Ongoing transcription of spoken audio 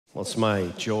Well, it's my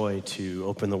joy to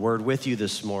open the Word with you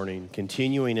this morning,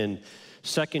 continuing in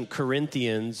 2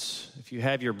 Corinthians. If you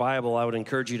have your Bible, I would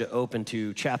encourage you to open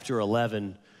to chapter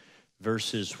 11,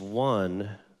 verses 1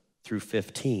 through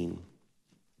 15.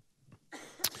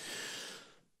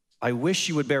 I wish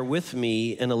you would bear with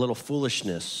me in a little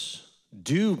foolishness.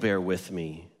 Do bear with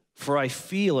me, for I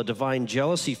feel a divine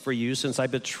jealousy for you, since I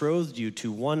betrothed you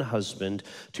to one husband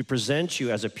to present you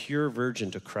as a pure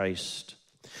virgin to Christ.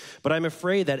 But I'm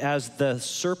afraid that as the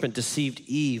serpent deceived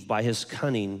Eve by his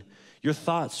cunning, your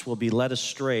thoughts will be led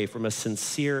astray from a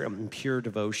sincere and pure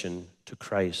devotion to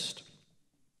Christ.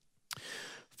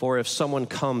 For if someone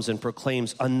comes and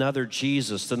proclaims another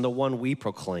Jesus than the one we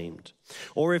proclaimed,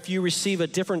 or if you receive a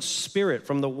different spirit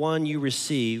from the one you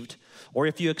received, or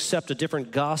if you accept a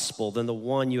different gospel than the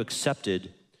one you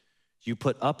accepted, you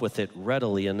put up with it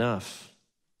readily enough.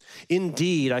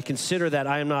 Indeed, I consider that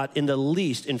I am not in the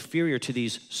least inferior to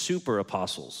these super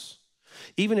apostles.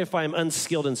 Even if I am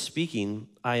unskilled in speaking,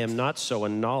 I am not so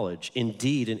in knowledge.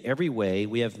 Indeed, in every way,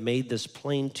 we have made this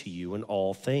plain to you in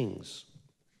all things.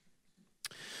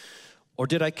 Or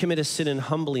did I commit a sin in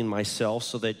humbling myself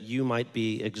so that you might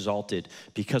be exalted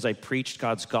because I preached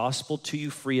God's gospel to you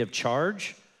free of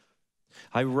charge?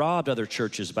 I robbed other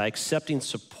churches by accepting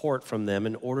support from them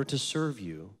in order to serve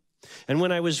you. And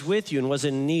when I was with you and was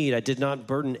in need, I did not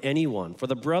burden anyone, for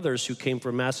the brothers who came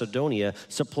from Macedonia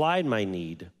supplied my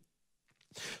need.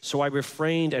 So I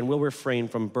refrained and will refrain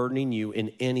from burdening you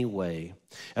in any way.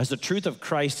 As the truth of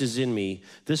Christ is in me,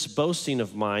 this boasting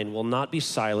of mine will not be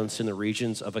silenced in the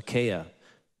regions of Achaia.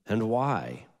 And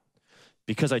why?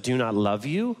 Because I do not love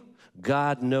you?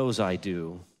 God knows I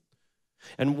do.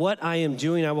 And what I am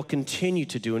doing, I will continue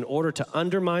to do in order to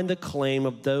undermine the claim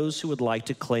of those who would like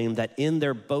to claim that in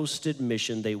their boasted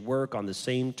mission they work on the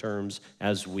same terms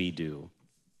as we do.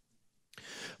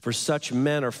 For such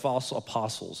men are false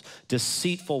apostles,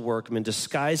 deceitful workmen,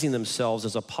 disguising themselves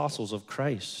as apostles of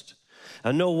Christ.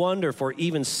 And no wonder, for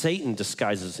even Satan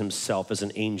disguises himself as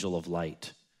an angel of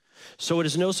light. So it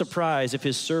is no surprise if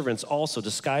his servants also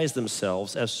disguise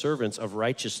themselves as servants of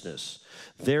righteousness.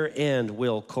 Their end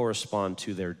will correspond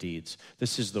to their deeds.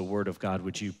 This is the word of God.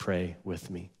 Would you pray with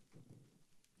me?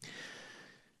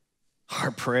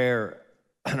 Our prayer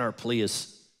and our plea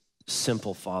is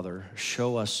simple, Father.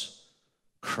 Show us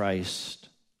Christ.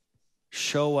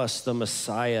 Show us the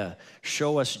Messiah.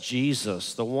 Show us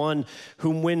Jesus, the one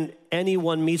whom when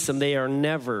anyone meets him, they are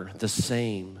never the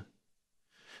same.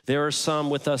 There are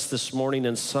some with us this morning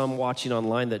and some watching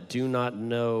online that do not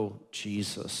know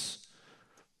Jesus.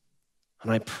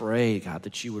 And I pray, God,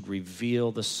 that you would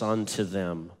reveal the Son to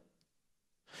them.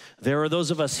 There are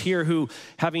those of us here who,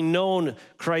 having known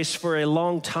Christ for a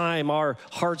long time, our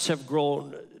hearts have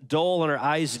grown dull and our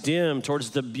eyes dim towards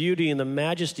the beauty and the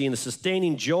majesty and the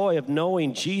sustaining joy of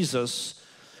knowing Jesus.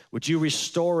 Would you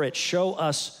restore it? Show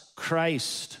us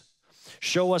Christ.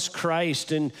 Show us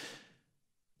Christ in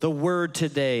the word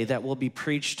today that will be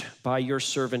preached by your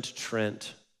servant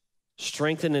Trent.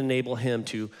 Strengthen and enable him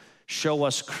to show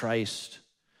us Christ.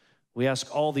 We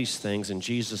ask all these things in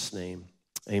Jesus' name.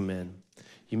 Amen.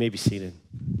 You may be seated.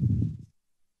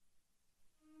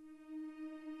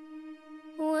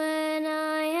 When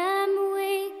I am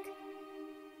weak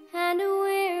and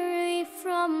weary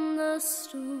from the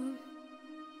storm,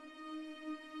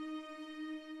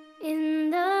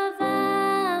 in the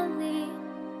valley,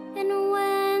 and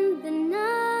when the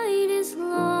night is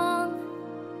long,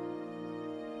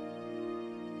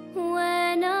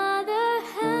 when other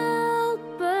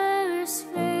helpers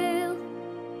fail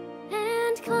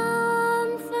and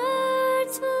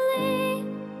comforts flee,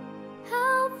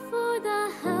 help for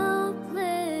the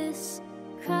helpless,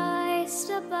 Christ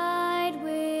abide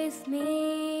with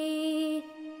me.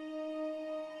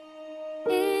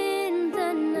 In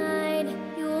the night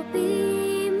you'll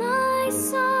be my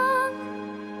song,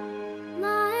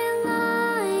 my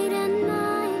light and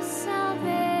my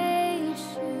salvation.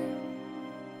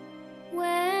 When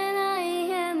I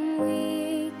am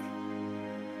weak,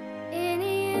 in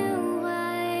you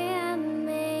I am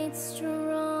made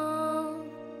strong.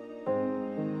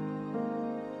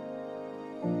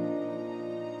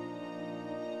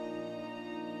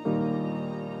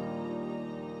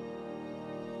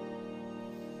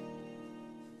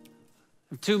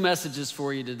 I have two messages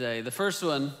for you today. The first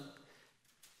one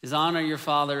is honor your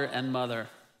father and mother,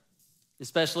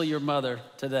 especially your mother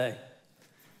today.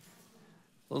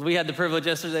 Well, we had the privilege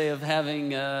yesterday of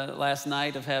having, last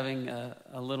night, of having a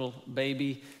little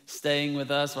baby staying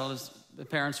with us while the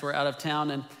parents were out of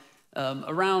town. And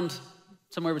around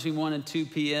somewhere between 1 and 2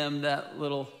 p.m., that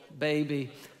little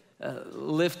baby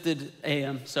lifted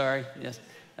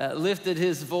lifted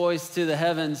his voice to the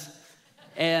heavens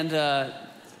and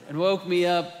woke me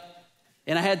up.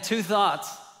 And I had two thoughts.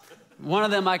 One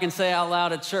of them I can say out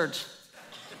loud at church.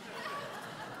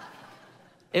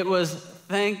 It was,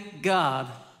 thank God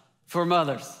for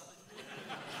mothers.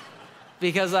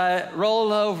 Because I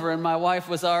rolled over and my wife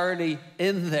was already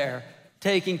in there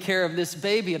taking care of this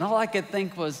baby. And all I could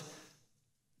think was,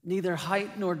 neither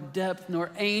height nor depth,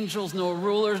 nor angels, nor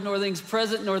rulers, nor things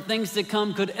present, nor things to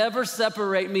come could ever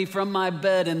separate me from my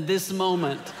bed in this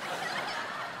moment.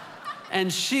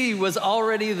 And she was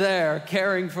already there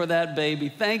caring for that baby.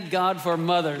 Thank God for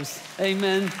mothers.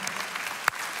 Amen.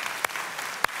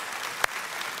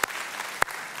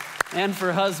 And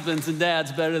for husbands and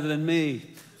dads better than me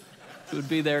who would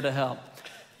be there to help.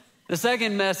 The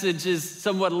second message is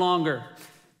somewhat longer,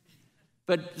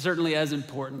 but certainly as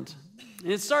important.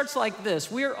 And it starts like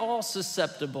this. We're all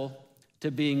susceptible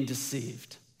to being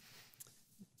deceived.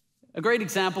 A great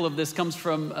example of this comes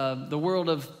from the world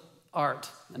of art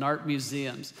and art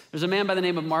museums. There's a man by the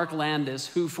name of Mark Landis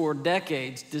who for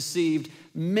decades deceived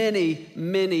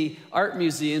many art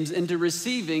museums into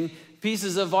receiving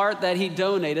pieces of art that he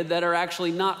donated that are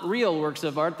actually not real works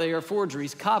of art. They are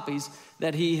forgeries, copies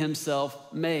that he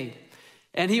himself made.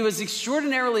 And he was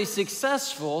extraordinarily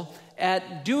successful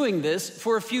at doing this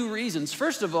for a few reasons.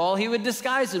 First of all, he would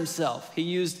disguise himself. He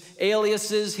used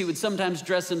aliases. He would sometimes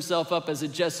dress himself up as a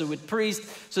Jesuit priest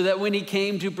so that when he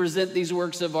came to present these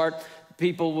works of art,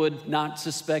 people would not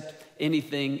suspect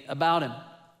anything about him.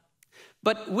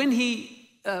 But when he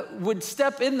would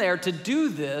step in there to do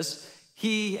this,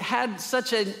 he had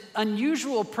such an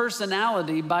unusual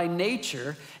personality by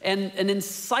nature and an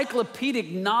encyclopedic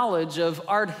knowledge of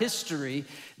art history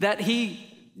that he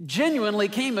genuinely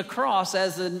came across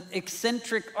as an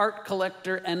eccentric art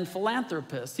collector and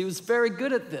philanthropist. He was very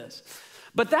good at this.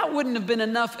 But that wouldn't have been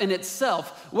enough in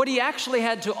itself. What he actually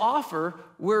had to offer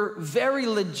were very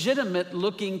legitimate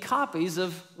looking copies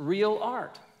of real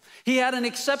art. He had an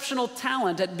exceptional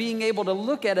talent at being able to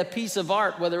look at a piece of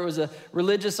art, whether it was a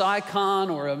religious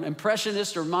icon or an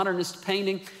impressionist or modernist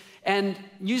painting, and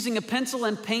using a pencil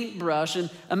and paintbrush and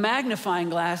a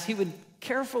magnifying glass, he would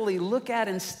carefully look at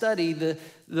and study the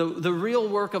real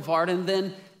work of art, and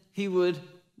then he would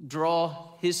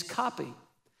draw his copy.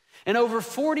 And over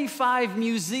 45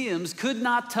 museums could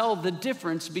not tell the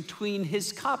difference between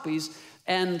his copies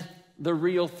and the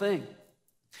real thing.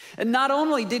 And not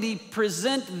only did he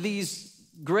present these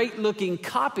great-looking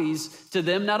copies to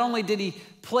them, not only did he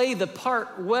play the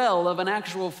part well of an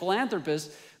actual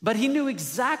philanthropist, but he knew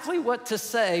exactly what to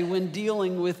say when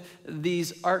dealing with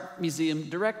these art museum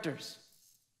directors.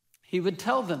 He would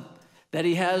tell them that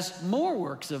he has more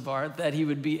works of art that he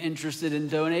would be interested in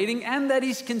donating and that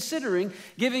he's considering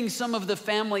giving some of the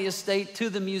family estate to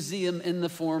the museum in the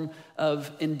form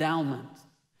of endowment.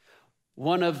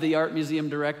 One of the art museum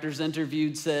directors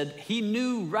interviewed said, he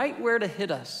knew right where to hit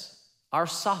us, our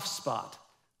soft spot,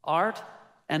 art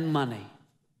and money.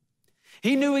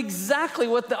 He knew exactly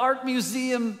what the art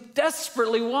museum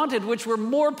desperately wanted, which were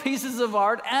more pieces of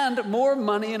art and more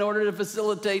money in order to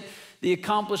facilitate the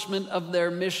accomplishment of their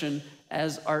mission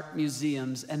as art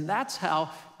museums. And that's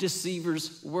how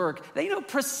deceivers work. They know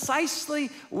precisely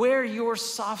where your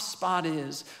soft spot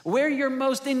is, where you're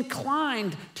most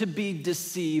inclined to be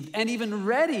deceived and even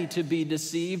ready to be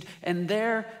deceived, and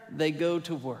there they go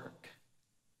to work.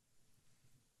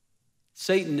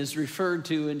 Satan is referred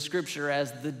to in Scripture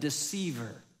as the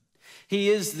deceiver. He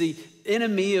is the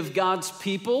enemy of God's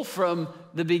people from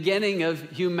the beginning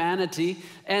of humanity,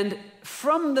 and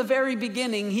from the very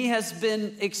beginning, he has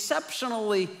been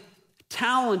exceptionally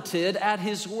talented at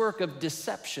his work of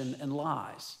deception and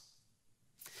lies.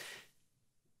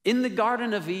 In the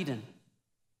Garden of Eden,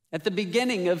 at the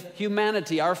beginning of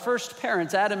humanity, our first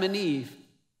parents, Adam and Eve,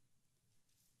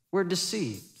 were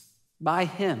deceived by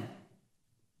him.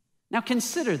 Now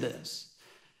consider this.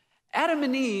 Adam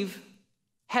and Eve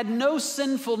had no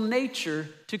sinful nature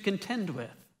to contend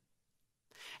with.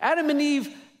 Adam and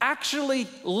Eve actually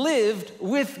lived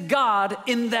with God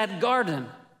in that garden.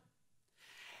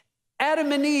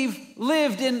 Adam and Eve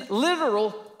lived in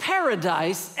literal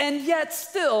paradise, and yet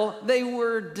still they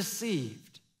were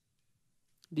deceived.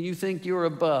 Do you think you're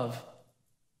above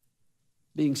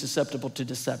being susceptible to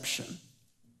deception?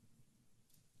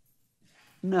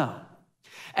 No.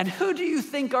 And who do you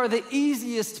think are the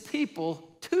easiest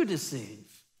people to deceive?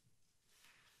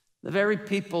 The very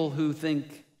people who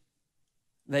think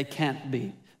they can't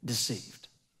be deceived.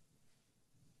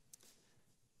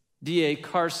 D.A.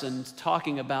 Carson,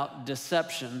 talking about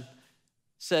deception,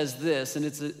 says this, and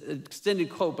it's an extended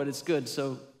quote, but it's good,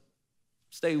 so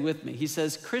Stay with me. He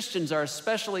says, Christians are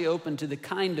especially open to the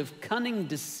kind of cunning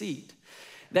deceit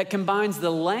that combines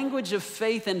the language of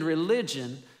faith and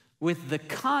religion with the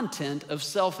content of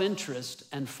self-interest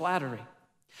and flattery.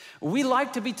 We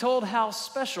like to be told how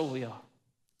special we are,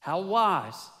 how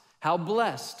wise, how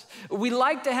blessed. We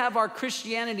like to have our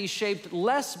Christianity shaped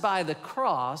less by the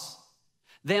cross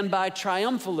than by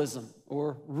triumphalism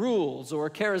or rules or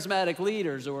charismatic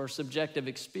leaders or subjective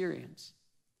experience.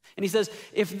 And he says,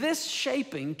 if this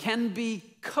shaping can be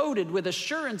coated with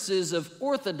assurances of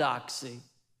orthodoxy,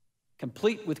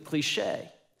 complete with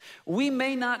cliche, we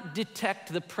may not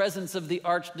detect the presence of the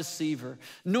arch deceiver,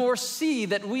 nor see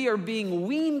that we are being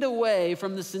weaned away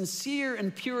from the sincere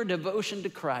and pure devotion to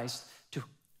Christ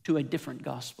to a different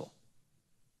gospel.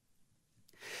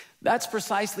 That's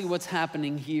precisely what's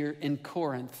happening here in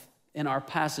Corinth in our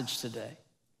passage today.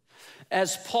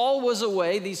 As Paul was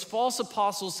away, these false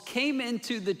apostles came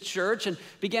into the church and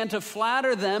began to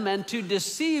flatter them and to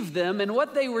deceive them. And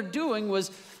what they were doing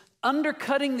was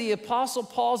undercutting the apostle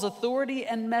Paul's authority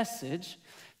and message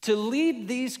to lead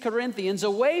these Corinthians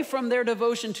away from their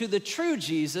devotion to the true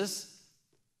Jesus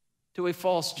to a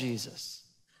false Jesus.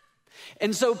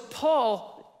 And so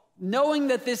Paul, knowing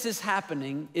that this is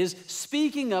happening, is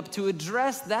speaking up to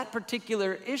address that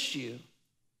particular issue.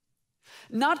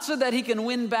 Not so that he can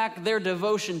win back their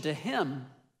devotion to him,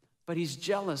 but he's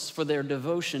jealous for their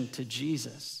devotion to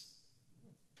Jesus.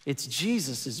 It's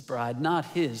Jesus' bride, not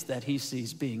his, that he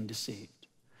sees being deceived.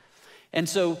 And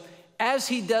so as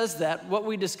he does that, what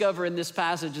we discover in this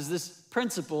passage is this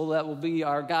principle that will be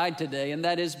our guide today, and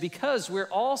that is because we're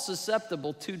all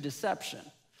susceptible to deception,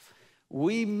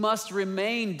 we must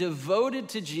remain devoted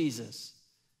to Jesus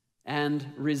and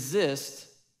resist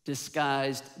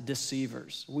disguised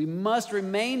deceivers. We must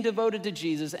remain devoted to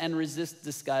Jesus and resist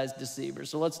disguised deceivers.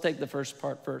 So let's take the first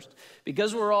part first.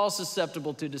 Because we're all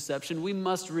susceptible to deception, we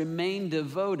must remain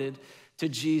devoted to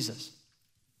Jesus.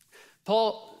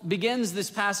 Paul begins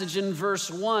this passage in verse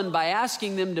 1 by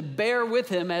asking them to bear with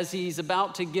him as he's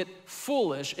about to get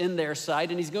foolish in their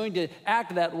sight, and he's going to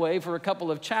act that way for a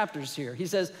couple of chapters here. He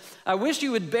says, I wish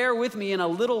you would bear with me in a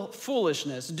little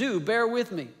foolishness. Do bear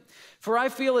with me. For I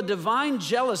feel a divine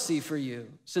jealousy for you,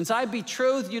 since I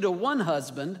betrothed you to one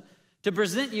husband to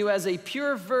present you as a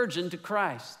pure virgin to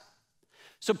Christ.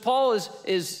 So Paul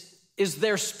is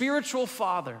their spiritual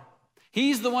father.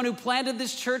 He's the one who planted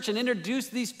this church and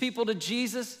introduced these people to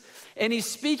Jesus. And he's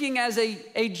speaking as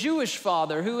a Jewish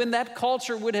father who in that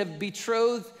culture would have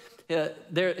betrothed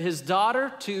his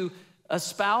daughter to a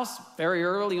spouse very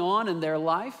early on in their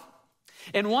life.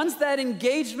 And once that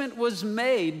engagement was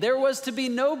made, there was to be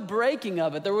no breaking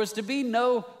of it. There was to be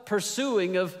no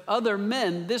pursuing of other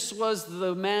men. This was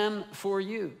the man for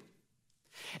you.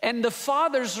 And the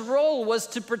father's role was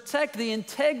to protect the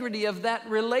integrity of that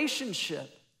relationship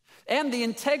and the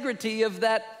integrity of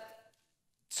that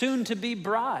soon-to-be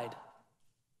bride.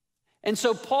 And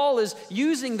so Paul is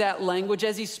using that language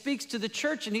as he speaks to the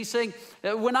church, and he's saying,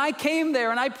 when I came there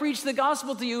and I preached the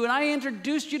gospel to you and I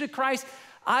introduced you to Christ,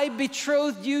 I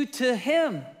betrothed you to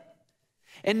him.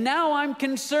 And now I'm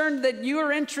concerned that you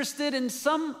are interested in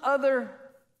some other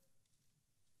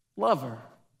lover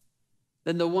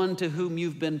than the one to whom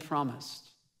you've been promised.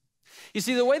 You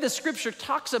see, the way the scripture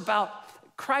talks about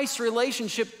Christ's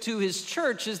relationship to his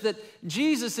church is that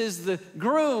Jesus is the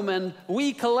groom and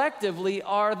we collectively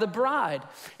are the bride.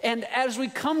 And as we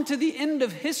come to the end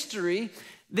of history,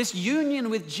 this union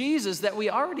with Jesus that we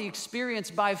already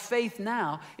experience by faith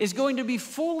now is going to be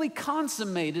fully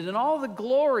consummated in all the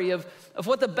glory of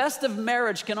what the best of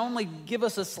marriage can only give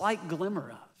us a slight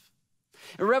glimmer of.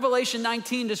 Revelation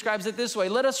 19 describes it this way: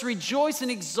 let us rejoice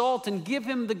and exult and give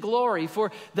him the glory,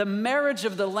 for the marriage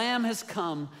of the Lamb has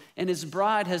come and his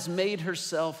bride has made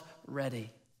herself ready.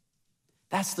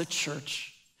 That's the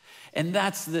church. And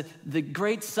that's the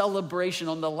great celebration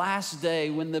on the last day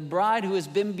when the bride who has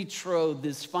been betrothed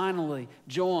is finally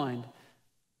joined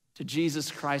to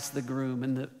Jesus Christ the groom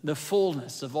and the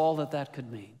fullness of all that could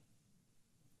mean.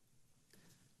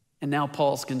 And now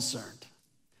Paul's concerned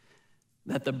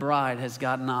that the bride has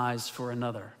gotten eyes for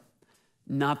another,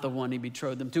 not the one he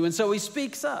betrothed them to. And so he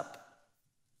speaks up.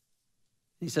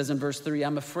 He says in verse 3,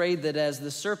 I'm afraid that as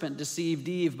the serpent deceived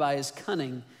Eve by his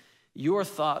cunning, your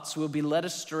thoughts will be led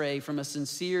astray from a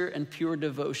sincere and pure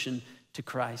devotion to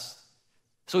Christ.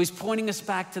 So he's pointing us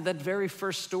back to that very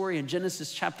first story in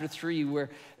Genesis chapter 3, where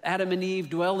Adam and Eve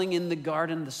dwelling in the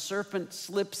garden, the serpent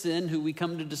slips in, who we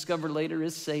come to discover later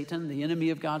is Satan, the enemy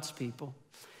of God's people.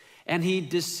 And he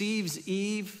deceives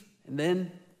Eve and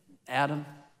then Adam.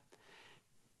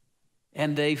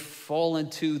 And they fall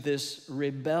into this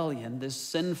rebellion, this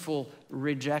sinful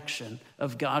rejection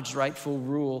of God's rightful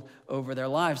rule over their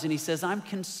lives. And he says, I'm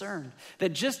concerned that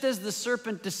just as the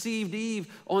serpent deceived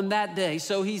Eve on that day,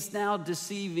 so he's now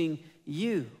deceiving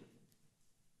you.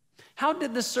 How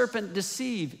did the serpent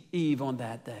deceive Eve on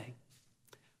that day?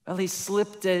 Well, he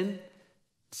slipped in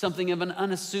something of an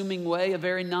unassuming way, a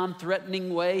very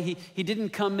non-threatening way. He didn't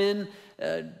come in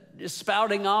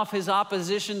spouting off his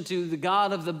opposition to the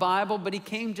God of the Bible, but he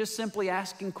came just simply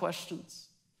asking questions,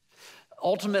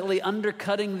 ultimately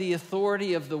undercutting the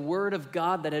authority of the word of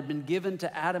God that had been given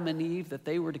to Adam and Eve that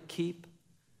they were to keep.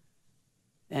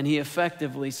 And he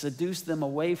effectively seduced them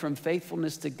away from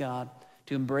faithfulness to God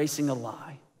to embracing a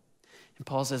lie. And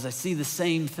Paul says, I see the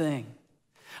same thing.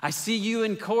 I see you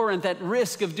in Corinth at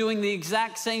risk of doing the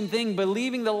exact same thing,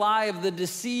 believing the lie of the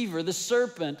deceiver, the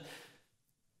serpent,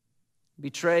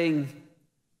 betraying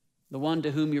the one to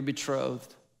whom you're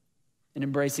betrothed and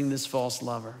embracing this false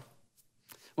lover.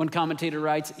 One commentator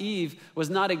writes, Eve was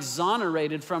not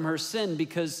exonerated from her sin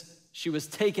because she was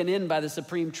taken in by the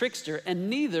supreme trickster,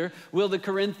 and neither will the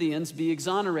Corinthians be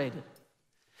exonerated.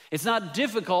 It's not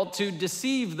difficult to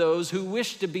deceive those who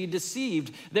wish to be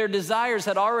deceived. Their desires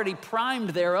had already primed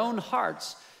their own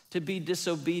hearts to be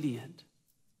disobedient.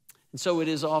 And so it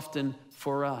is often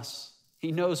for us.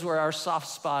 He knows where our soft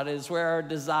spot is, where our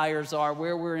desires are,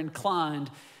 where we're inclined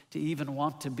to even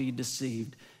want to be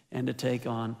deceived and to take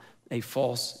on a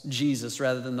false Jesus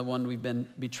rather than the one we've been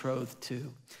betrothed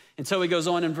to. And so he goes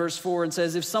on in verse 4 and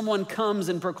says, if someone comes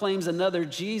and proclaims another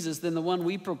Jesus than the one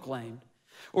we proclaimed,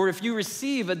 or if you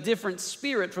receive a different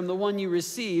spirit from the one you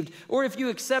received, or if you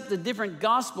accept a different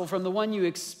gospel from the one you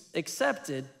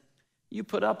accepted, you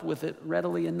put up with it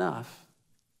readily enough.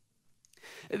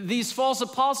 These false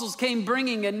apostles came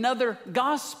bringing another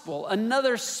gospel,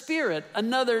 another spirit,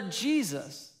 another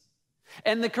Jesus.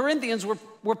 And the Corinthians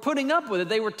were putting up with it.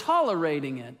 They were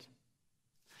tolerating it.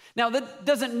 Now, that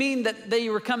doesn't mean that they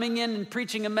were coming in and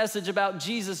preaching a message about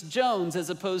Jesus Jones as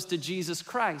opposed to Jesus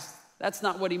Christ. That's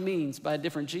not what he means by a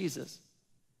different Jesus.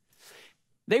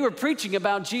 They were preaching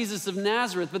about Jesus of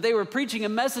Nazareth, but they were preaching a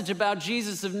message about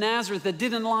Jesus of Nazareth that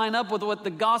didn't line up with what the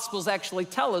Gospels actually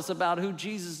tell us about who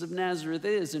Jesus of Nazareth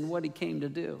is and what he came to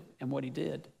do and what he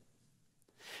did.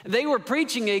 They were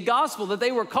preaching a gospel that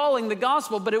they were calling the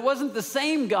gospel, but it wasn't the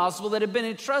same gospel that had been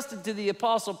entrusted to the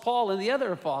Apostle Paul and the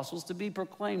other apostles to be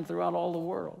proclaimed throughout all the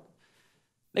world.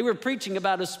 They were preaching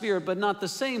about a spirit, but not the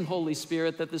same Holy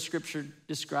Spirit that the Scripture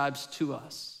describes to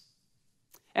us.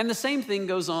 And the same thing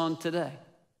goes on today.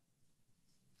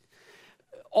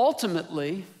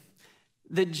 Ultimately,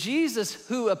 the Jesus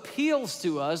who appeals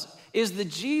to us is the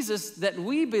Jesus that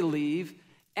we believe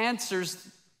answers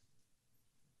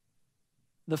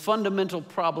the fundamental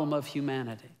problem of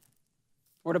humanity.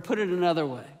 Or to put it another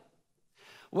way,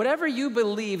 whatever you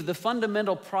believe the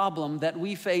fundamental problem that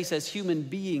we face as human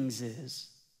beings is,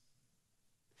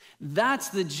 that's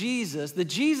the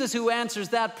Jesus who answers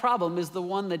that problem is the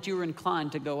one that you're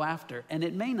inclined to go after. And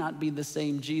it may not be the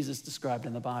same Jesus described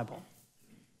in the Bible.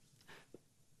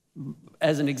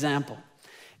 As an example,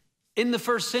 in the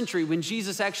first century, when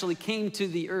Jesus actually came to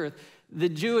the earth, the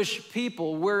Jewish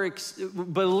people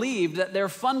believed that their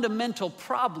fundamental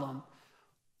problem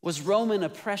was Roman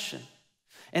oppression.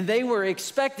 And they were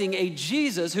expecting a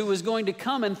Jesus who was going to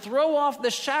come and throw off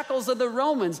the shackles of the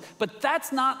Romans. But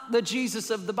that's not the Jesus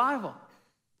of the Bible.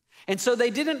 And so they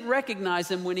didn't recognize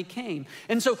him when he came.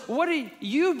 And so what do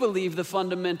you believe the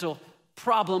fundamental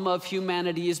problem of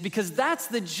humanity is? Because that's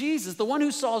the Jesus, the one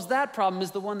who solves that problem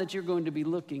is the one that you're going to be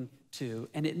looking to.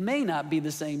 And it may not be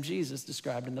the same Jesus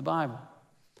described in the Bible.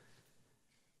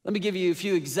 Let me give you a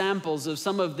few examples of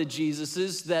some of the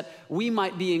Jesuses that we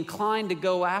might be inclined to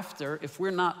go after if we're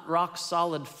not rock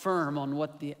solid firm on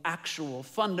what the actual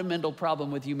fundamental problem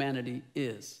with humanity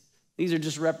is. These are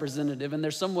just representative, and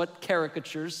they're somewhat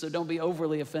caricatures, so don't be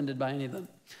overly offended by any of them.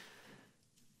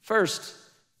 First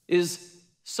is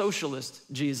socialist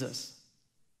Jesus.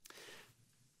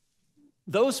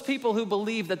 Those people who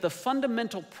believe that the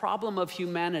fundamental problem of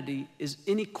humanity is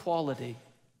inequality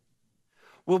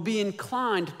will be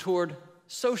inclined toward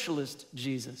socialist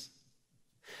Jesus.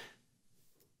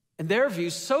 In their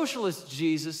view, socialist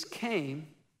Jesus came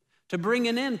to bring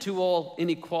an end to all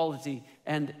inequality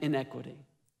and inequity.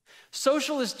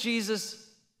 Socialist Jesus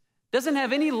doesn't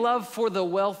have any love for the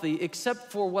wealthy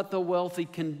except for what the wealthy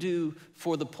can do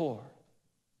for the poor.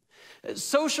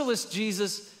 Socialist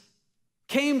Jesus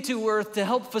came to earth to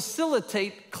help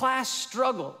facilitate class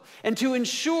struggle and to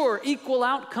ensure equal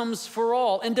outcomes for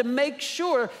all and to make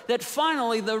sure that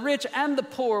finally the rich and the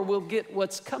poor will get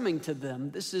what's coming to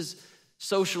them. This is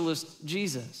socialist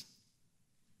Jesus.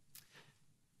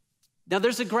 Now,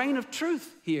 there's a grain of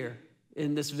truth here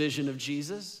in this vision of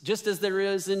Jesus, just as there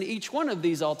is in each one of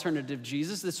these alternative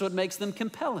Jesus. That's what makes them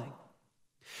compelling.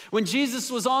 When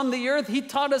Jesus was on the earth, he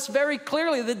taught us very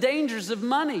clearly the dangers of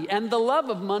money and the love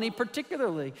of money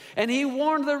particularly. And he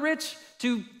warned the rich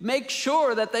to make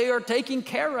sure that they are taking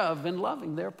care of and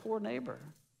loving their poor neighbor.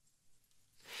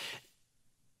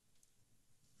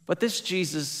 But this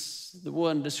Jesus, the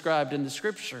one described in the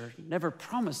scripture, never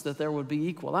promised that there would be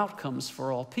equal outcomes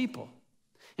for all people.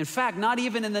 In fact, not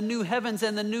even in the new heavens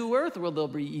and the new earth will there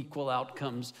be equal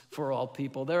outcomes for all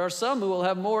people. There are some who will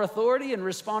have more authority and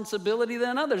responsibility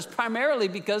than others, primarily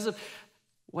because of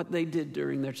what they did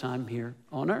during their time here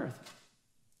on earth.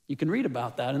 You can read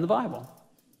about that in the Bible.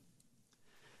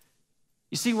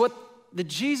 You see, what the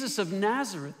Jesus of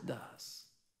Nazareth does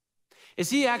is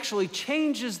he actually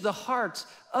changes the hearts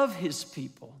of his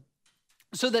people,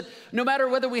 so that no matter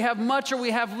whether we have much or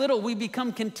we have little, we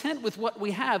become content with what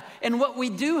we have. And what we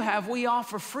do have, we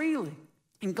offer freely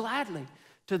and gladly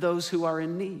to those who are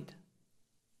in need.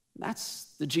 That's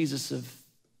the Jesus of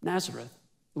Nazareth,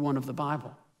 the one of the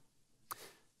Bible.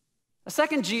 A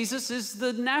second Jesus is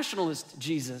the nationalist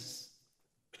Jesus.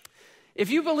 If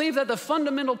you believe that the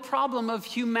fundamental problem of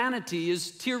humanity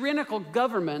is tyrannical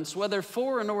governments, whether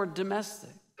foreign or domestic,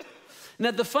 and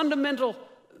that the fundamental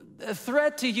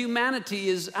threat to humanity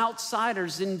is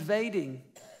outsiders invading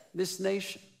this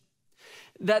nation,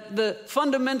 that the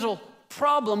fundamental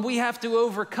problem we have to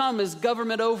overcome is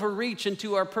government overreach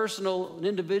into our personal and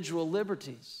individual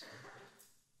liberties,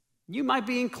 you might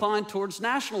be inclined towards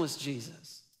nationalist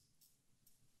Jesus.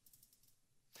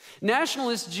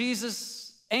 Nationalist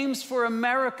Jesus aims for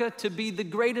America to be the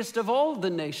greatest of all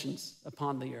the nations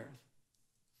upon the earth.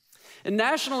 And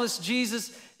nationalist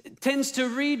Jesus tends to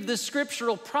read the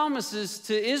scriptural promises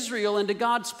to Israel and to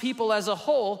God's people as a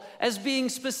whole as being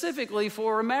specifically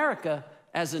for America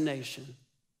as a nation.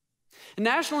 And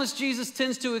nationalist Jesus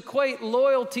tends to equate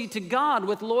loyalty to God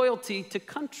with loyalty to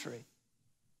country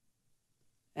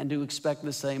and to expect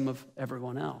the same of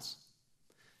everyone else.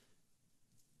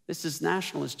 This is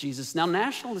nationalist Jesus. Now,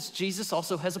 nationalist Jesus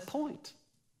also has a point.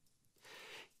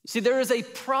 See, there is a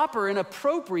proper and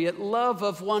appropriate love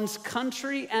of one's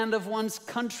country and of one's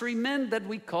countrymen that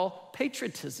we call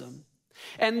patriotism.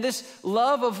 And this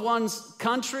love of one's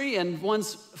country and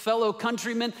one's fellow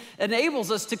countrymen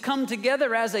enables us to come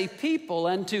together as a people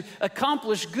and to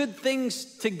accomplish good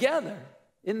things together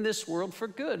in this world for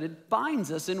good. It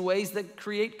binds us in ways that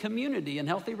create community and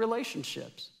healthy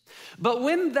relationships. But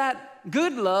when that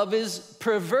good love is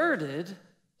perverted,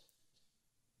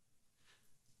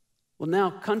 well,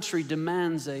 now country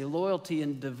demands a loyalty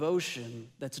and devotion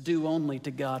that's due only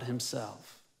to God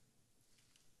himself.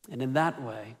 And in that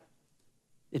way,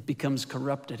 it becomes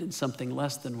corrupted in something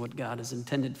less than what God has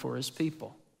intended for his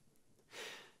people.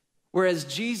 Whereas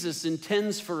Jesus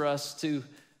intends for us to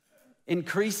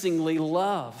increasingly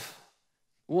love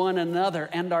one another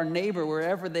and our neighbor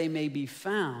wherever they may be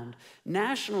found,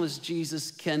 nationalist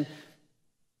Jesus can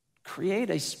create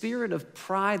a spirit of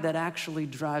pride that actually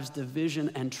drives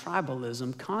division and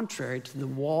tribalism, contrary to the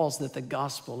walls that the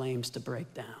gospel aims to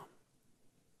break down.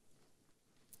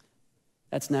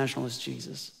 That's nationalist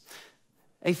Jesus.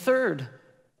 A third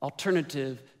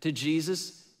alternative to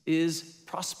Jesus is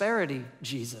prosperity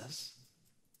Jesus.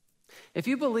 If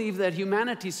you believe that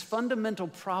humanity's fundamental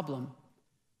problem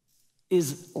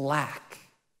is lack,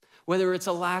 whether it's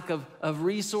a lack of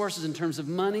resources in terms of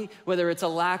money, whether it's a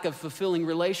lack of fulfilling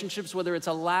relationships, whether it's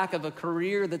a lack of a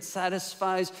career that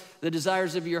satisfies the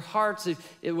desires of your hearts,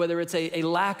 whether it's a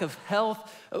lack of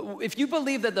health, if you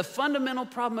believe that the fundamental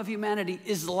problem of humanity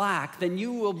is lack, then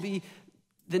you will be,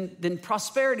 then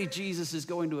prosperity Jesus is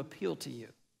going to appeal to you.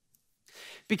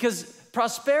 Because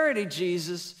prosperity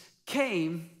Jesus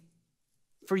came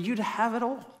for you to have it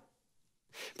all.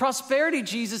 Prosperity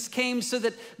Jesus came so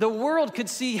that the world could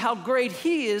see how great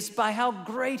he is by how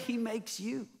great he makes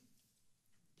you.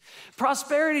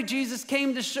 Prosperity Jesus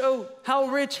came to show how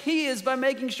rich he is by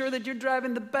making sure that you're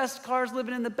driving the best cars,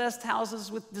 living in the best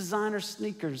houses with designer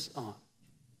sneakers on.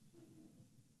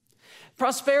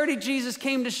 Prosperity Jesus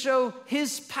came to show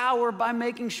his power by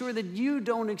making sure that you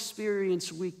don't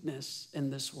experience weakness in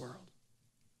this world.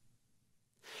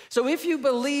 So if you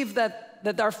believe that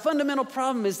our fundamental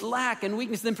problem is lack and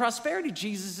weakness, then prosperity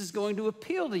Jesus is going to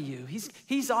appeal to you.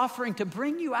 He's offering to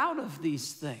bring you out of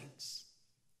these things.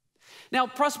 Now,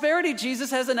 prosperity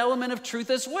Jesus has an element of truth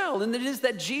as well, and it is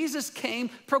that Jesus came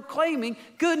proclaiming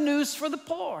good news for the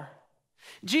poor.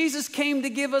 Jesus came to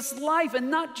give us life,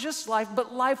 and not just life,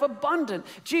 but life abundant.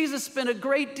 Jesus spent a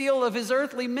great deal of his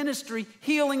earthly ministry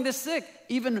healing the sick,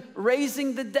 even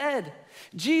raising the dead.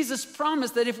 Jesus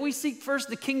promised that if we seek first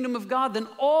the kingdom of God, then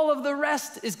all of the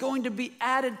rest is going to be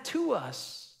added to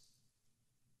us.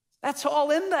 That's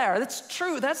all in there. That's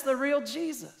true. That's the real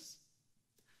Jesus.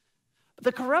 But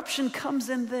the corruption comes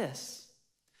in this,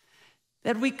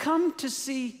 that we come to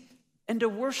see and to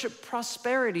worship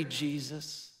prosperity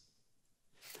Jesus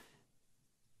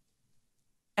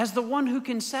as the one who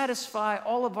can satisfy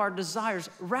all of our desires,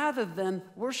 rather than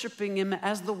worshiping him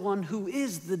as the one who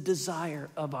is the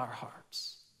desire of our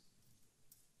hearts.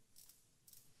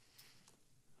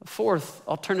 A fourth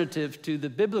alternative to the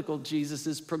biblical Jesus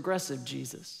is progressive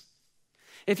Jesus.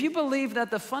 If you believe that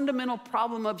the fundamental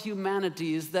problem of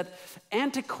humanity is that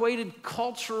antiquated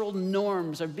cultural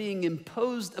norms are being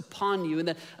imposed upon you and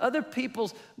that other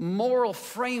people's moral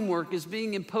framework is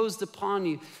being imposed upon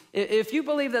you, if you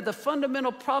believe that the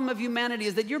fundamental problem of humanity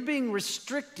is that you're being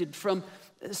restricted from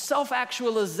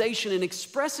self-actualization and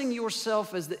expressing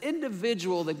yourself as the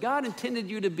individual that God intended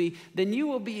you to be, then you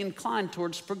will be inclined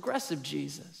towards progressive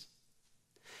Jesus.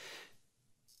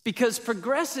 Because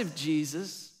progressive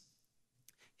Jesus,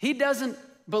 he doesn't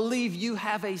believe you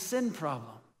have a sin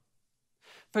problem.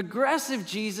 Progressive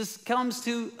Jesus comes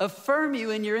to affirm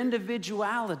you in your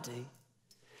individuality,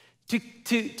 to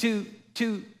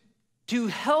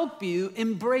help you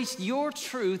embrace your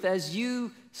truth as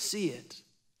you see it.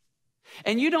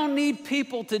 And you don't need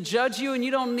people to judge you, and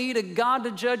you don't need a God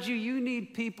to judge you. You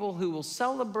need people who will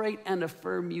celebrate and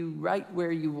affirm you right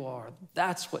where you are.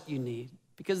 That's what you need.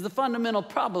 Because the fundamental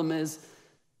problem is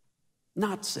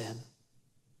not sin.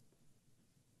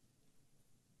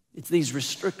 It's these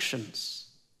restrictions.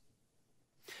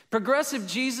 Progressive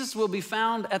Jesus will be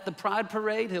found at the Pride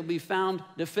Parade. He'll be found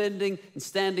defending and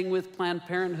standing with Planned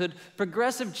Parenthood.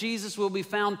 Progressive Jesus will be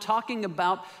found talking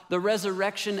about the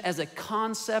resurrection as a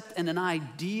concept and an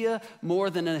idea more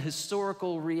than a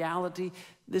historical reality.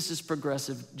 This is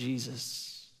progressive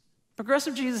Jesus.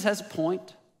 Progressive Jesus has a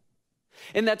point,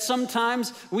 in that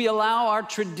sometimes we allow our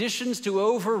traditions to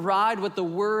override what the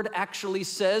word actually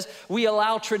says. We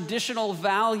allow traditional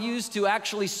values to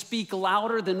actually speak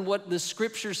louder than what the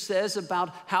scripture says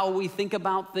about how we think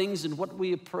about things and what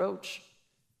we approach,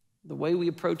 the way we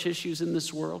approach issues in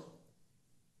this world.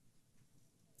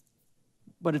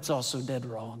 But it's also dead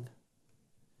wrong.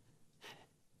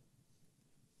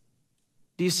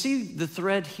 Do you see the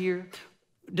thread here?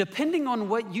 Depending on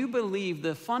what you believe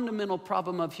the fundamental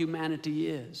problem of humanity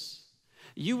is,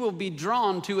 you will be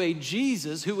drawn to a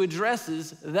Jesus who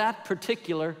addresses that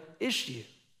particular issue.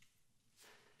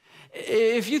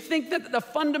 If you think that the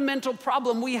fundamental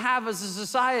problem we have as a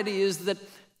society is that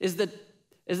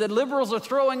liberals are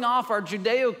throwing off our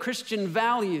Judeo-Christian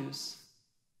values,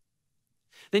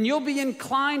 then you'll be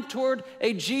inclined toward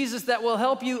a Jesus that will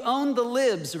help you own the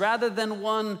libs rather than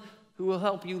one who will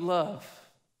help you love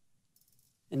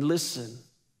and listen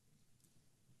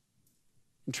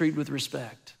and treat with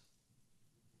respect.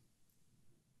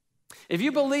 If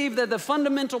you believe that the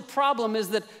fundamental problem is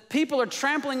that people are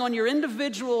trampling on your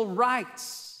individual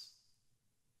rights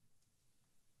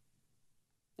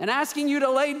and asking you to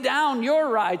lay down your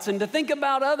rights and to think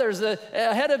about others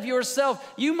ahead of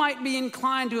yourself, you might be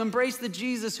inclined to embrace the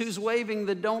Jesus who's waving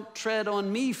the "don't tread on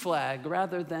me" flag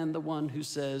rather than the one who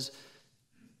says,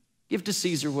 "Give to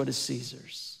Caesar what is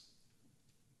Caesar's."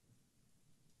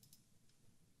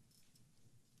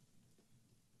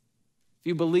 If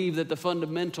you believe that the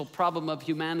fundamental problem of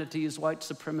humanity is white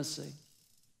supremacy,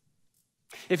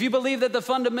 if you believe that the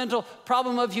fundamental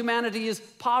problem of humanity is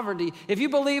poverty, if you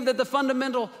believe that the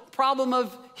fundamental problem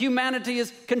of humanity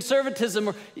is conservatism,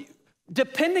 or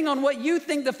depending on what you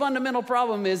think the fundamental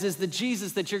problem is the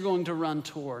Jesus that you're going to run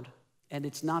toward, and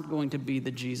it's not going to be the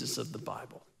Jesus of the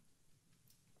Bible.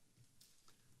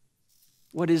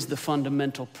 What is the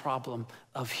fundamental problem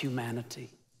of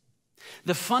humanity?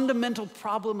 The fundamental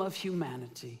problem of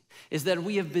humanity is that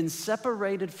we have been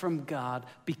separated from God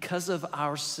because of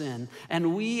our sin,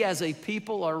 and we as a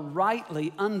people are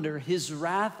rightly under his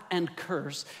wrath and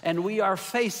curse, and we are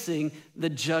facing the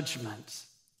judgment.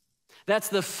 That's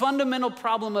the fundamental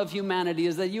problem of humanity,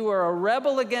 is that you are a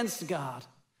rebel against God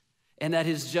and that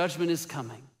his judgment is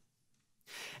coming.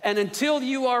 And until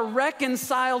you are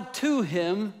reconciled to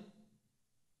him,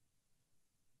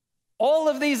 all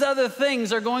of these other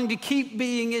things are going to keep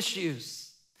being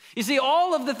issues. You see,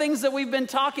 all of the things that we've been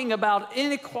talking about,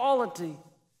 inequality,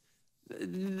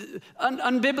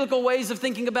 unbiblical ways of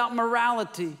thinking about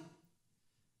morality,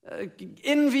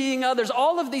 envying others.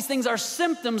 All of these things are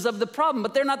symptoms of the problem,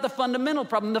 but they're not the fundamental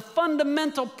problem. The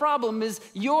fundamental problem is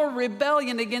your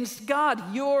rebellion against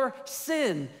God. Your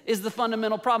sin is the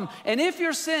fundamental problem. And if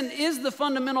your sin is the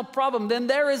fundamental problem, then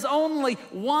there is only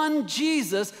one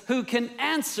Jesus who can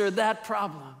answer that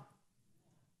problem.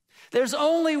 There's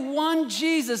only one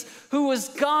Jesus who was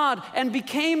God and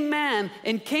became man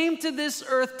and came to this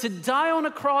earth to die on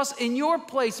a cross in your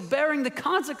place, bearing the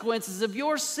consequences of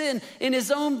your sin in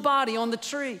his own body on the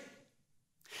tree.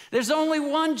 There's only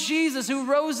one Jesus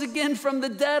who rose again from the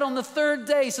dead on the third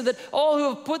day so that all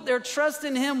who have put their trust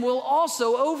in him will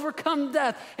also overcome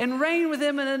death and reign with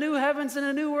him in a new heavens and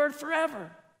a new earth forever.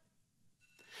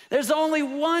 There's only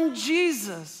one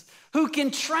Jesus who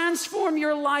can transform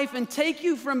your life and take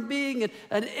you from being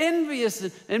an envious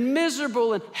and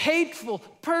miserable and hateful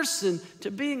person to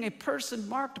being a person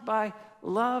marked by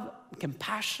love,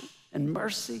 compassion, and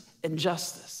mercy and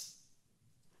justice.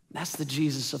 That's the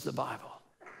Jesus of the Bible.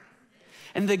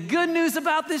 And the good news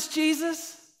about this Jesus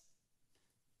is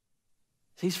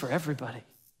he's for everybody.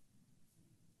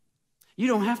 You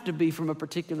don't have to be from a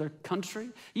particular country.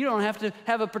 You don't have to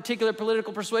have a particular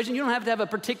political persuasion. You don't have to have a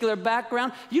particular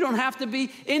background. You don't have to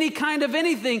be any kind of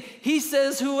anything. He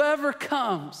says, whoever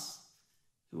comes,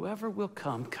 whoever will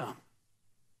come, come.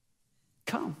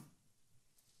 Come.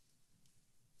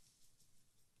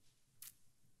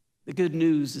 The good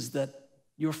news is that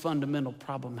your fundamental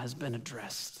problem has been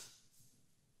addressed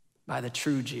by the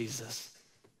true Jesus.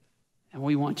 And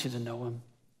we want you to know him.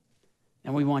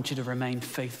 And we want you to remain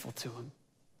faithful to him.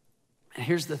 And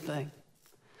here's the thing.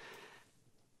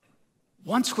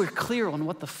 Once we're clear on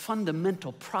what the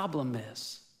fundamental problem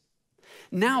is,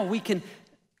 now we can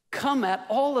come at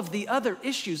all of the other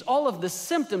issues, all of the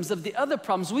symptoms of the other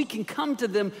problems. We can come to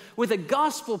them with a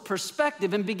gospel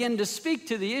perspective and begin to speak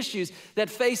to the issues that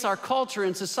face our culture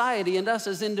and society and us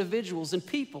as individuals and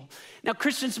people. Now,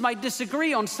 Christians might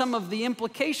disagree on some of the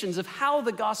implications of how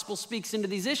the gospel speaks into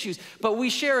these issues, but we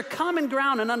share a common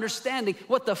ground in understanding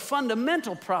what the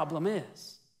fundamental problem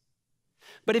is.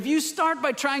 But if you start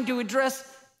by trying to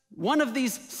address one of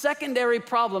these secondary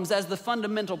problems as the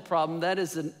fundamental problem, that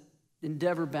is an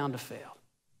endeavor bound to fail.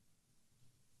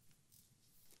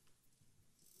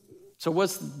 So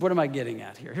what am I getting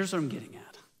at here? Here's what I'm getting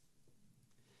at.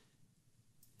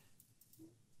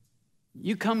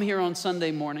 You come here on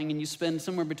Sunday morning and you spend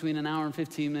somewhere between an hour and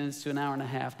 15 minutes to an hour and a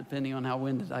half, depending on how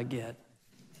winded I get.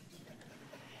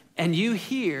 And you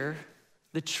hear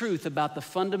the truth about the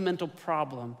fundamental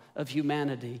problem of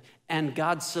humanity and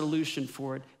God's solution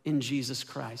for it in Jesus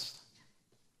Christ.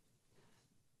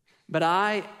 But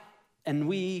I and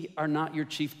we are not your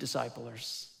chief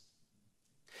disciplers.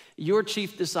 Your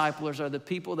chief disciplers are the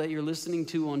people that you're listening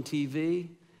to on TV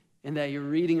and that you're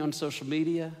reading on social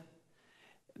media.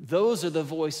 Those are the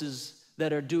voices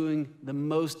that are doing the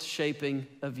most shaping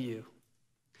of you.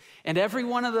 And every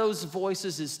one of those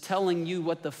voices is telling you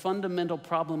what the fundamental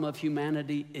problem of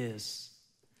humanity is.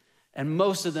 And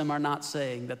most of them are not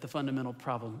saying that the fundamental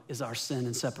problem is our sin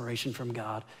and separation from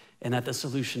God and that the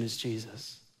solution is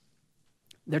Jesus.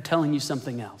 They're telling you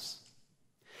something else.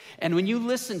 And when you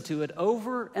listen to it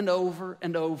over and over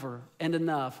and over and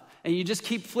enough, and you just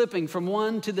keep flipping from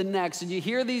one to the next, and you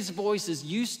hear these voices,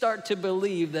 you start to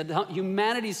believe that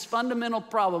humanity's fundamental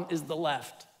problem is the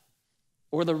left.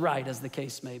 Or the right, as the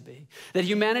case may be. That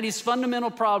humanity's fundamental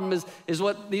problem is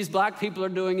what these black people are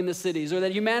doing in the cities, or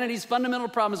that humanity's fundamental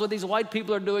problem is what these white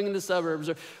people are doing in the suburbs,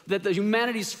 or that the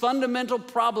humanity's fundamental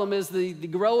problem is the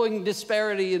growing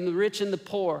disparity in the rich and the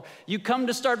poor. You come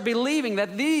to start believing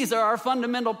that these are our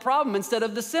fundamental problem instead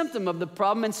of the symptom of the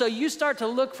problem, and so you start to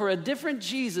look for a different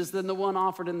Jesus than the one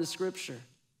offered in the scripture.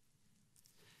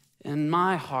 And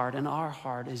my heart and our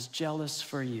heart is jealous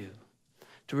for you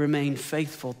to remain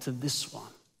faithful to this one.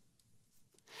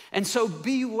 And so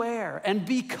beware and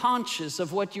be conscious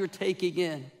of what you're taking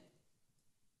in.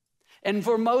 And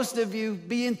for most of you,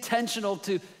 be intentional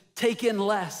to take in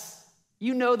less.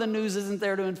 You know the news isn't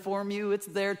there to inform you, it's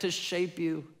there to shape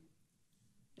you.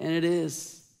 And it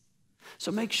is.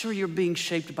 So make sure you're being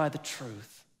shaped by the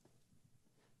truth.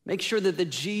 Make sure that the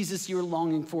Jesus you're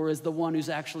longing for is the one who's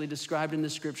actually described in the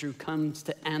scripture, who comes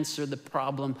to answer the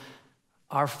problem,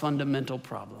 our fundamental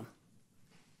problem.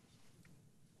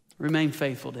 Remain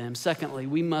faithful to him. Secondly,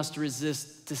 we must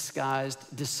resist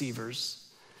disguised deceivers.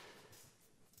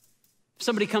 If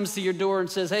somebody comes to your door and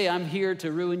says, hey, I'm here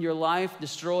to ruin your life,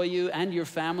 destroy you and your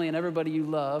family and everybody you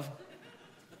love,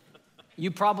 you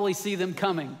probably see them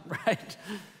coming, right?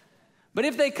 But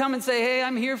if they come and say, hey,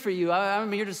 I'm here for you,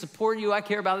 I'm here to support you, I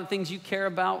care about the things you care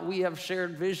about, we have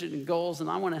shared vision and goals, and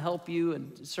I want to help you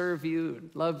and serve you and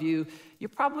love you, you're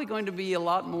probably going to be a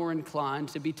lot more inclined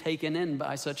to be taken in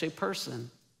by such a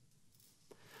person.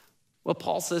 Well,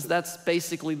 Paul says that's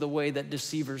basically the way that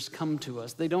deceivers come to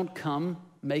us. They don't come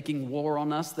making war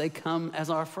on us. They come as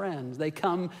our friends. They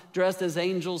come dressed as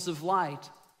angels of light.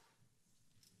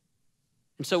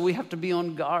 And so we have to be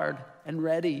on guard and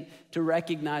ready to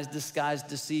recognize disguised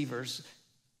deceivers.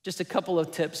 Just a couple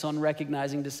of tips on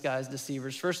recognizing disguised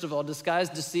deceivers. First of all,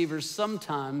 disguised deceivers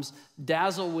sometimes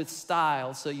dazzle with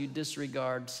style, so you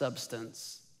disregard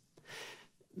substance.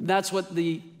 That's what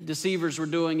the deceivers were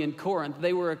doing in Corinth.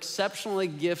 They were exceptionally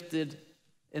gifted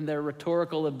in their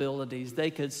rhetorical abilities.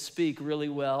 They could speak really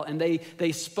well, and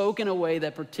they spoke in a way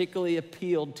that particularly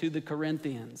appealed to the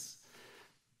Corinthians,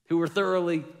 who were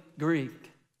thoroughly Greek.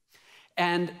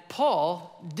 And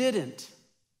Paul didn't.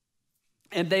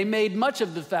 And they made much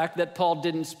of the fact that Paul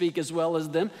didn't speak as well as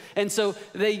them. And so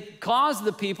they caused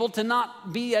the people to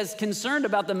not be as concerned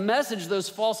about the message those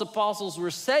false apostles were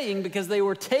saying because they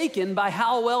were taken by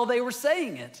how well they were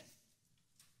saying it.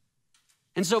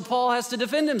 And so Paul has to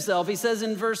defend himself. He says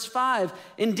in verse 5,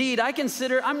 indeed, I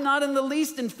consider I'm not in the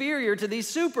least inferior to these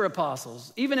super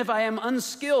apostles, even if I am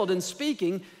unskilled in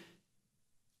speaking,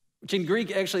 which in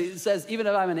Greek actually says, even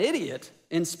if I'm an idiot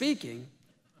in speaking,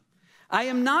 I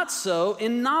am not so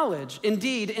in knowledge.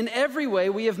 Indeed, in every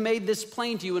way we have made this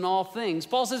plain to you in all things.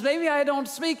 Paul says, maybe I don't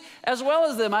speak as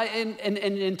well as them. And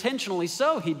intentionally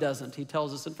so, he doesn't. He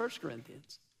tells us in 1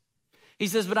 Corinthians. He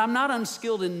says, but I'm not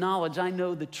unskilled in knowledge. I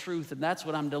know the truth, and that's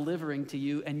what I'm delivering to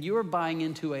you. And you're buying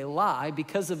into a lie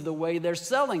because of the way they're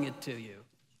selling it to you.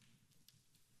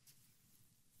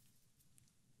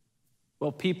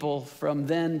 Well, people from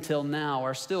then till now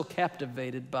are still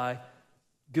captivated by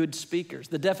good speakers.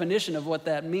 The definition of what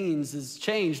that means has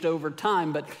changed over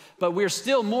time, but we're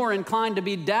still more inclined to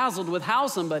be dazzled with how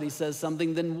somebody says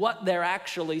something than what they're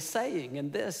actually saying.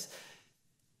 And this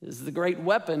is the great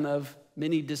weapon of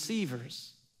many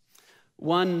deceivers.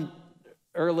 One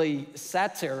early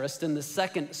satirist in the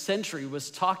 2nd century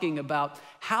was talking about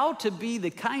how to be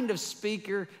the kind of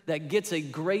speaker that gets a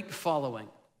great following.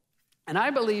 And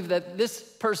I believe that this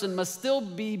person must still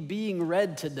be being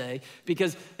read today,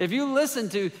 because if you listen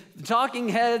to talking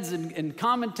heads and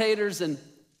commentators and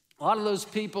a lot of those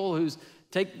people who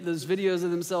take those videos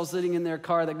of themselves sitting in their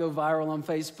car that go viral on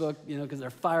Facebook, because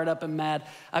they're fired up and mad,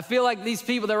 I feel like these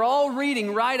people, they're all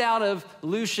reading right out of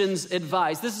Lucian's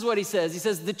advice. This is what he says. He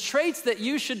says, the traits that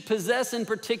you should possess in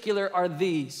particular are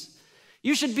these.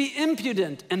 You should be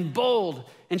impudent and bold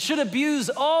and should abuse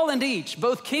all and each,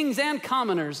 both kings and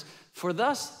commoners, for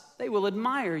thus they will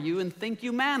admire you and think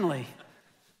you manly.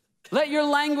 Let your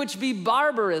language be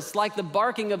barbarous like the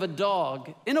barking of a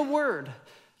dog. In a word,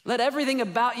 let everything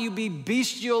about you be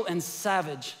bestial and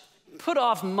savage. Put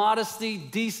off modesty,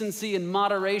 decency, and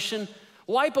moderation.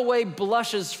 Wipe away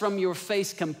blushes from your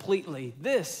face completely.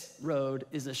 This road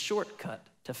is a shortcut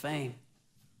to fame.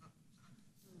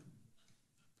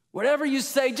 Whatever you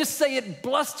say, just say it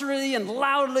blusterily and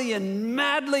loudly and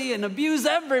madly and abuse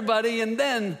everybody, and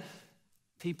then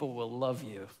people will love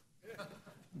you.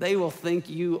 They will think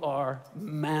you are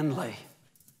manly.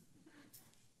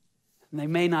 And they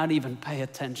may not even pay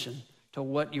attention to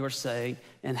what you're saying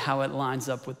and how it lines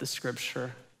up with the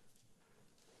scripture.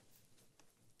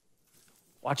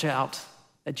 Watch out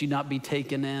that you not be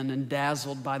taken in and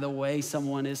dazzled by the way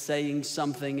someone is saying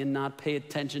something and not pay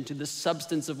attention to the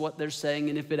substance of what they're saying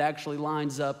and if it actually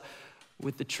lines up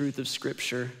with the truth of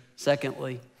scripture.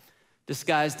 Secondly,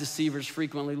 disguised deceivers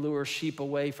frequently lure sheep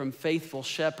away from faithful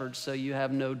shepherds so you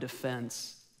have no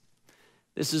defense.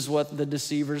 This is what the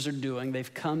deceivers are doing.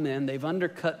 They've come in, they've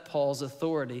undercut Paul's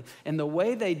authority, and the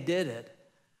way they did it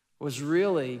was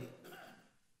really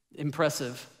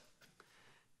impressive.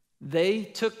 They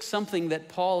took something that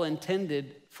Paul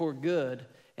intended for good,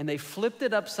 and they flipped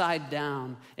it upside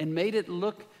down and made it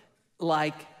look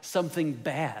like something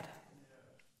bad.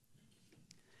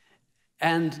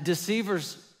 And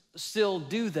deceivers still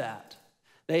do that.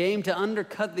 They aim to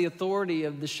undercut the authority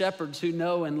of the shepherds who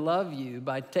know and love you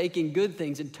by taking good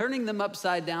things and turning them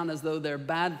upside down as though they're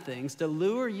bad things to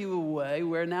lure you away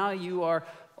where now you are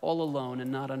all alone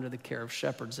and not under the care of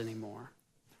shepherds anymore.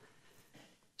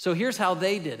 So here's how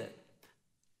they did it.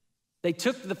 They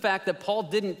took the fact that Paul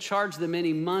didn't charge them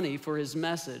any money for his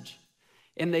message,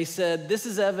 and they said, this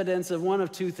is evidence of one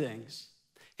of two things.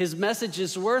 His message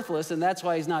is worthless, and that's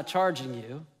why he's not charging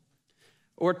you.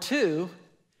 Or two,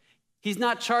 he's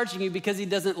not charging you because he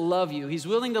doesn't love you. He's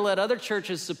willing to let other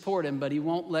churches support him, but he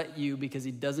won't let you because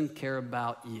he doesn't care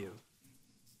about you.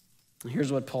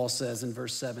 Here's what Paul says in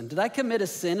verse 7. Did I commit a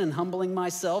sin in humbling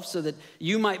myself so that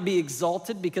you might be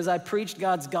exalted because I preached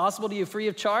God's gospel to you free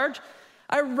of charge?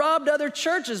 I robbed other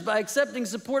churches by accepting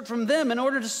support from them in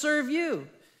order to serve you.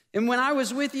 And when I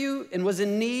was with you and was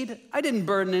in need, I didn't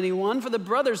burden anyone, for the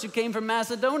brothers who came from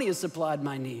Macedonia supplied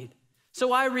my need.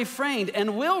 So I refrained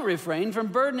and will refrain from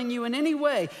burdening you in any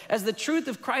way. As the truth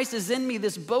of Christ is in me,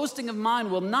 this boasting of mine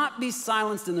will not be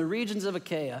silenced in the regions of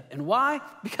Achaia. And why?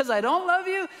 Because I don't love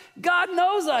you? God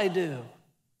knows I do.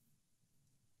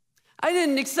 I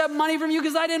didn't accept money from you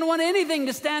because I didn't want anything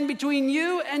to stand between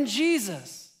you and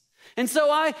Jesus. And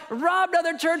so I robbed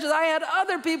other churches. I had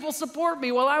other people support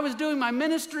me while I was doing my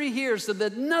ministry here so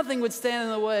that nothing would stand in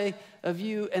the way of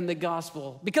you and the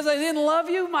gospel. Because I didn't love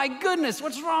you? My goodness,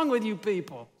 what's wrong with you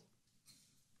people?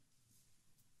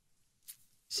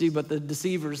 See, but the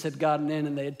deceivers had gotten in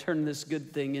and they had turned this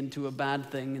good thing into a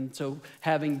bad thing. And so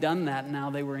having done that now,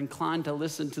 they were inclined to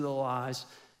listen to the lies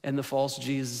and the false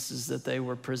Jesuses that they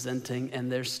were presenting. And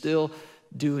they're still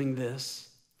doing this.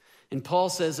 And Paul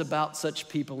says about such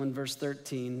people in verse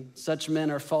 13, such men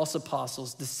are false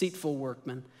apostles, deceitful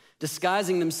workmen,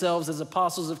 disguising themselves as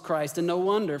apostles of Christ. And no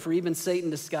wonder, for even Satan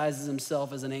disguises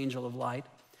himself as an angel of light.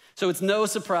 So it's no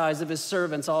surprise if his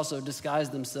servants also disguise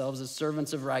themselves as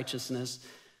servants of righteousness.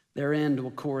 Their end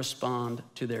will correspond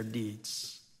to their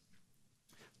deeds.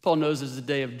 Paul knows there's a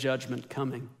day of judgment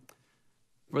coming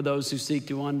for those who seek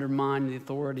to undermine the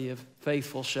authority of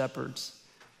faithful shepherds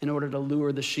in order to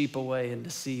lure the sheep away and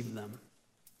deceive them.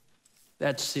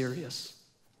 That's serious.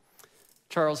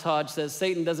 Charles Hodge says,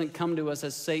 Satan doesn't come to us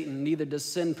as Satan, neither does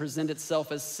sin present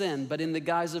itself as sin, but in the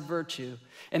guise of virtue.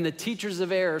 And the teachers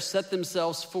of error set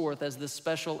themselves forth as the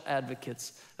special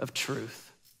advocates of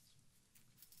truth.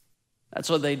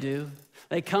 That's what they do.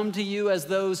 They come to you as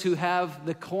those who have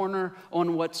the corner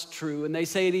on what's true. And they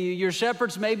say to you, your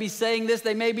shepherds may be saying this,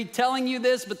 they may be telling you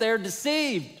this, but they're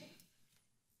deceived.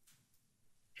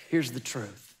 Here's the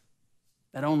truth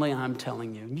that only I'm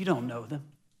telling you, and you don't know them.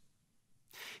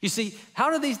 You see,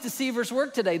 how do these deceivers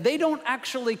work today? They don't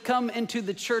actually come into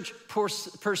the church per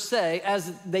se,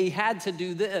 as they had to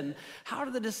do then. How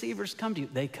do the deceivers come to you?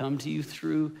 They come to you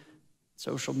through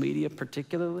social media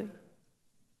particularly.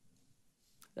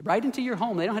 Right into your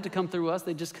home. They don't have to come through us.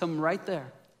 They just come right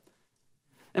there.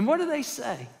 And what do they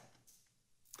say?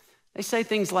 They say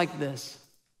things like this.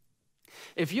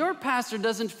 If your pastor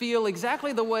doesn't feel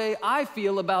exactly the way I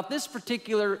feel about this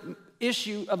particular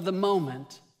issue of the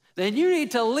moment, then you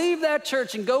need to leave that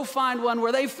church and go find one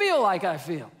where they feel like I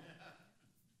feel.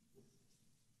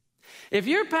 If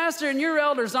your pastor and your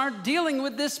elders aren't dealing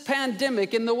with this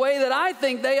pandemic in the way that I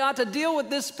think they ought to deal with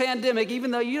this pandemic,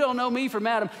 even though you don't know me from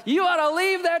Adam, you ought to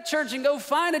leave that church and go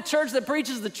find a church that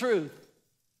preaches the truth.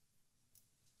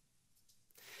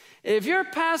 If your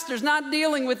pastor's not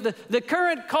dealing with the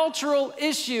current cultural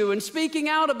issue and speaking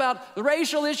out about the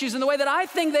racial issues in the way that I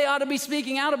think they ought to be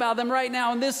speaking out about them right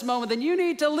now in this moment, then you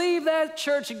need to leave that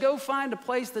church and go find a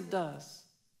place that does.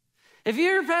 If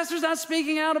your pastor's not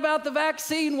speaking out about the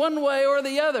vaccine one way or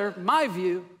the other, my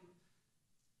view,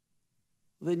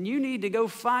 then you need to go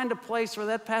find a place where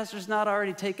that pastor's not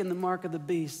already taken the mark of the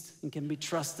beast and can be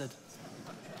trusted.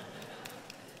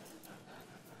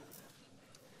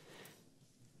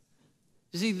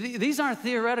 You see, these aren't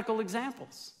theoretical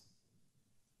examples.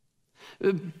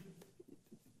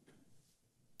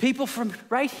 People from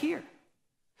right here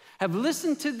have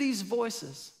listened to these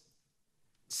voices,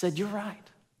 said, you're right.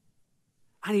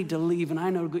 I need to leave, and I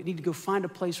need to go find a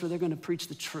place where they're going to preach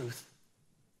the truth.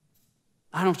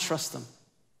 I don't trust them.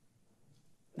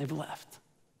 They've left.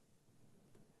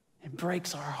 It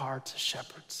breaks our hearts as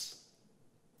shepherds.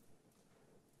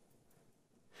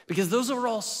 Because those are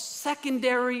all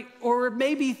secondary or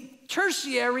maybe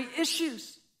tertiary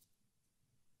issues.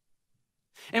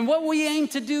 And what we aim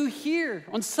to do here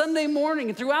on Sunday morning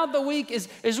and throughout the week is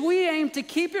we aim to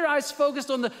keep your eyes focused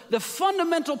on the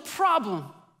fundamental problem,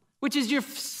 which is your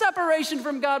separation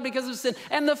from God because of sin,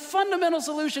 and the fundamental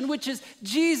solution, which is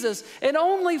Jesus. And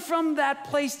only from that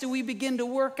place do we begin to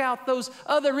work out those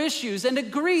other issues and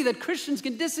agree that Christians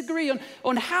can disagree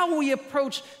on how we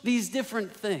approach these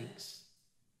different things.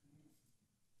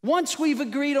 Once we've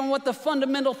agreed on what the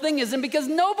fundamental thing is, and because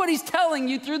nobody's telling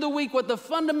you through the week what the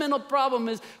fundamental problem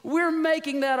is, we're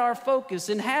making that our focus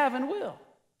and have and will.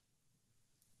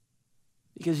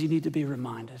 Because you need to be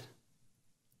reminded.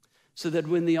 So that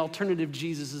when the alternative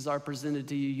Jesuses are presented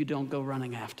to you, you don't go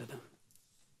running after them.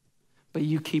 But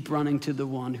you keep running to the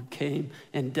one who came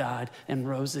and died and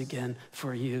rose again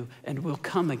for you and will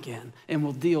come again and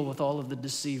will deal with all of the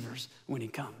deceivers when he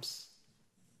comes.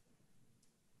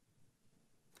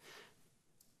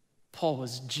 Paul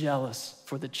was jealous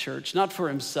for the church, not for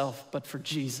himself, but for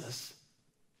Jesus.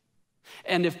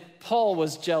 And if Paul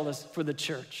was jealous for the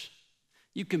church,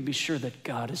 you can be sure that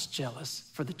God is jealous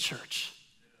for the church.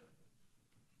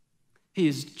 He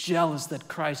is jealous that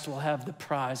Christ will have the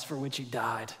prize for which he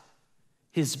died,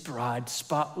 his bride,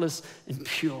 spotless and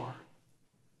pure.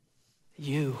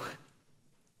 You.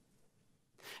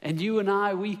 And you and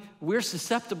I, we're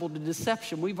susceptible to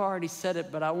deception. We've already said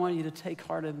it, but I want you to take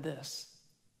heart in this.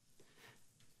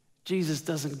 Jesus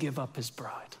doesn't give up his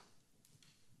bride.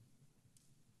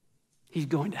 He's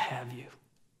going to have you.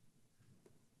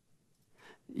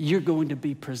 You're going to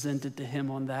be presented to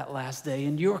him on that last day,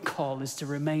 and your call is to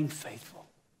remain faithful,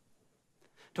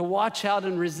 to watch out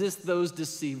and resist those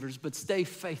deceivers, but stay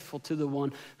faithful to the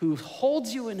one who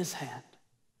holds you in his hand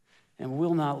and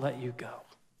will not let you go.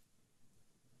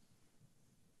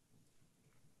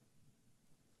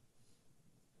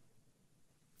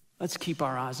 Let's keep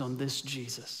our eyes on this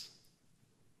Jesus,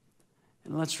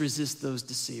 and let's resist those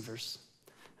deceivers,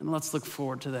 and let's look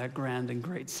forward to that grand and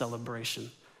great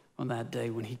celebration on that day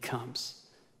when he comes,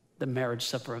 the marriage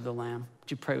supper of the Lamb.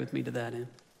 Would you pray with me to that end?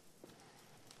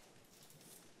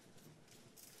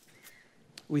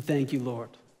 We thank you, Lord,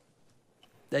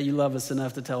 that you love us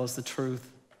enough to tell us the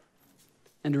truth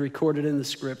and to record it in the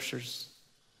scriptures,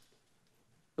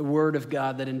 the word of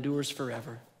God that endures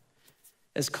forever.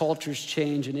 As cultures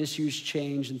change and issues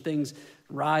change and things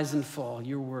rise and fall,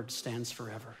 your word stands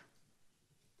forever.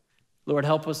 Lord,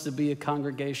 help us to be a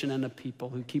congregation and a people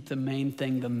who keep the main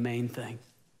thing,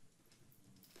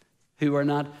 who are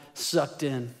not sucked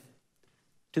in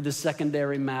to the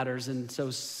secondary matters and so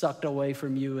sucked away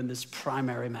from you in this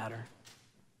primary matter.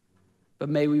 But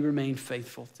may we remain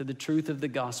faithful to the truth of the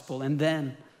gospel, and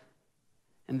then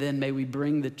may we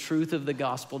bring the truth of the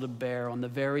gospel to bear on the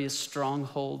various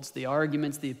strongholds, the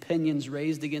arguments, the opinions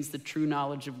raised against the true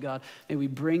knowledge of God. May we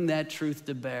bring that truth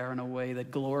to bear in a way that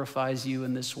glorifies you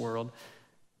in this world,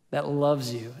 that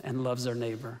loves you and loves our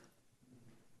neighbor.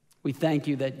 We thank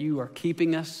you that you are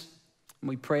keeping us, and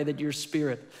we pray that your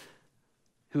Spirit,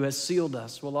 who has sealed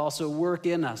us, will also work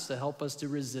in us to help us to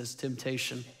resist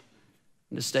temptation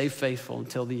and to stay faithful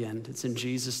until the end. It's in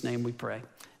Jesus' name we pray.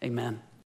 Amen.